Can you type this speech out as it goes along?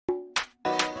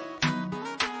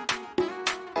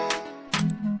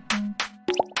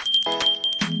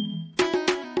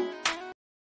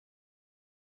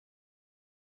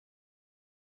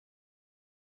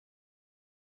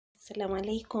Assalamu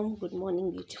alaikum, good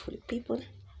morning beautiful people.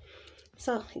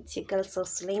 So it's your girl SAU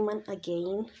SULEIMAN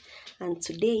again, and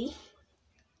today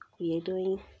we are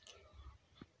doing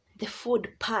the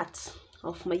food part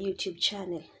of my YouTube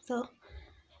channel. So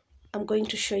I'm going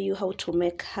to show you how to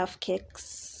make half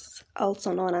cakes,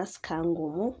 also known as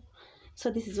KANGUMU.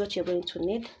 So this is what you're going to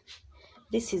need.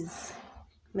 This is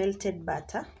melted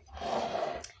butter,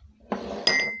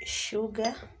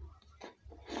 sugar,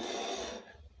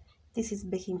 this is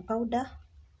baking powder,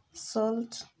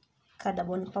 salt,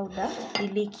 cardamom powder,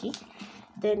 iliki.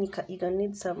 Then you're gonna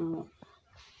need some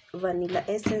vanilla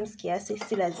essence, kiasi,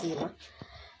 si lazima.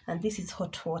 And this is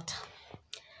hot water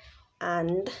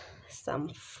and some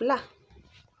flour.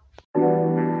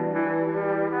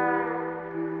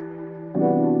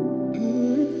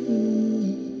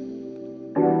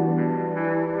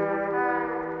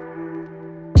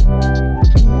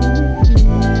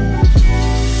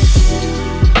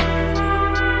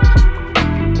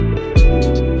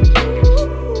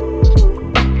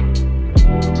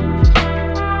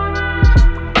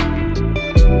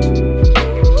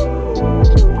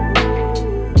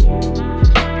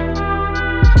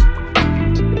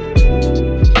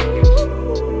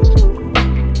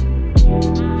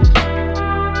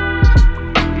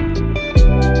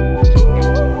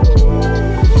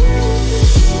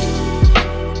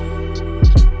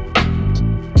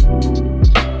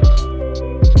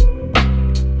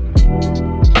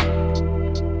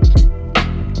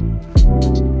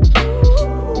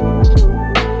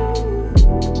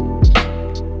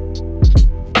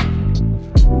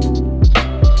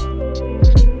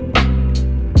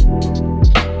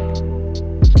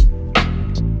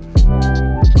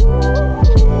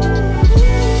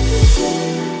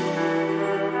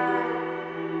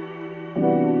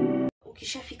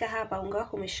 Ukishafika hapa unga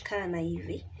wako umeshikana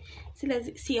hivi.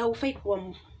 Si haufai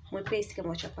kuwa mwepesi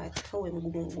kama chapati, uwe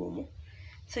mgumu.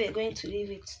 So you're going to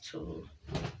leave it to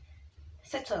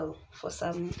settle for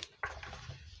some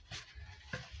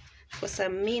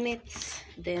minutes,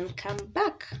 then come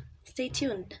back. Stay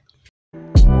tuned.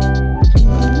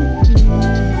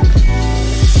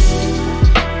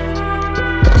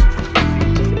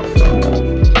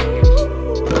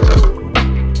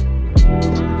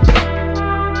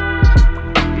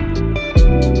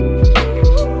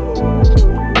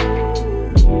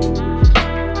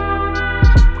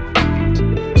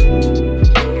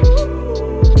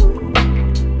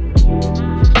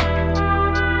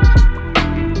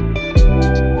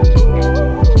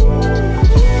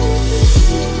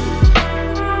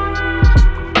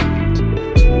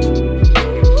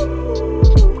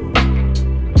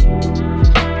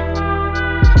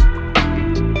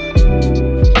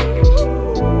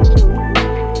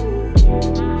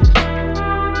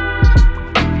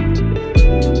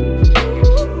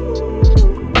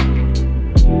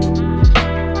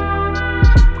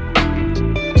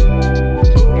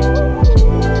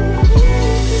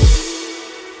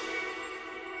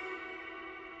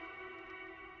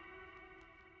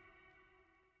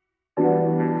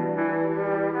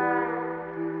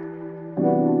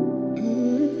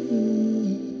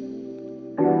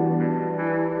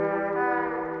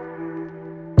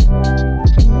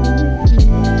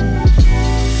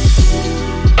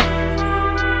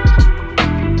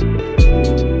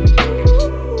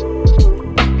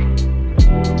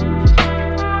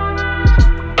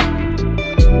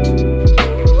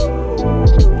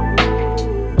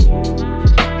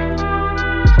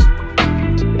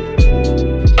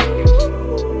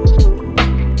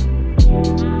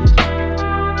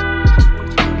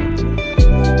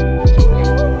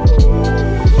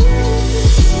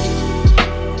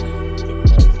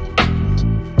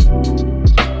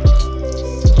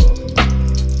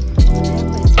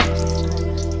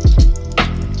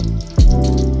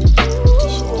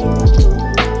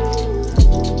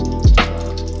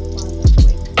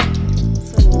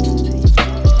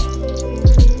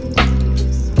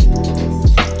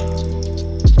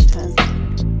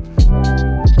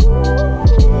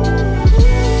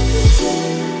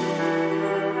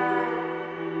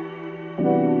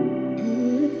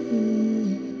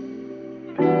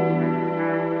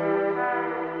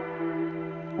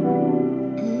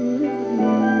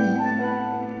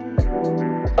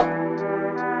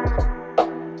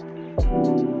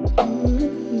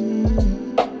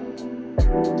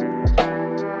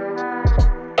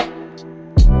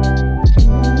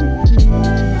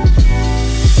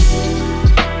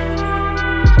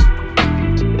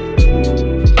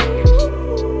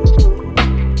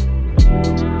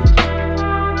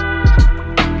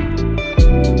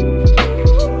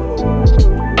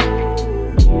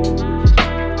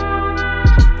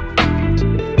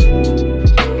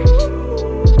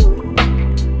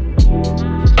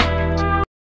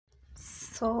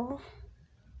 So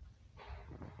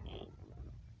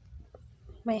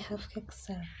my half cakes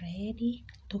are ready.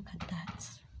 Look at that.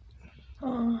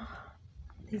 Oh,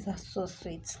 these are so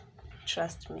sweet,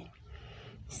 trust me.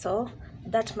 So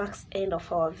that marks end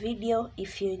of our video.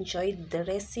 If you enjoyed the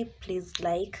recipe, please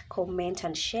like, comment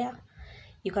and share.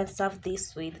 You can serve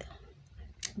this with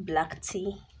black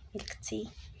tea, milk tea,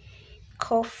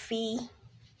 coffee,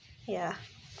 yeah,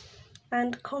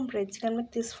 and cornbread. You can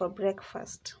make this for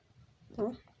breakfast.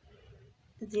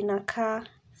 Zinakaa,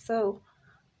 so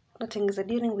natengeneza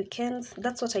during weekends.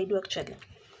 That's what I do actually.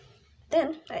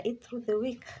 Then I eat through the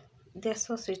week. They're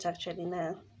so sweet actually.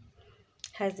 Now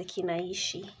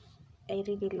hazikinaishi. I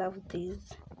really love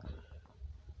these.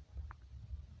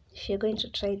 If you're going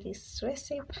to try this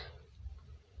recipe,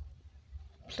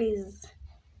 please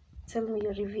tell me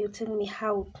your review. Tell me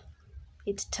how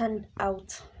it turned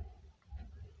out.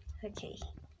 Okay,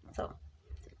 so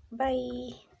bye.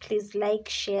 Please like,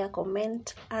 share,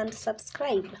 comment and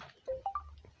subscribe.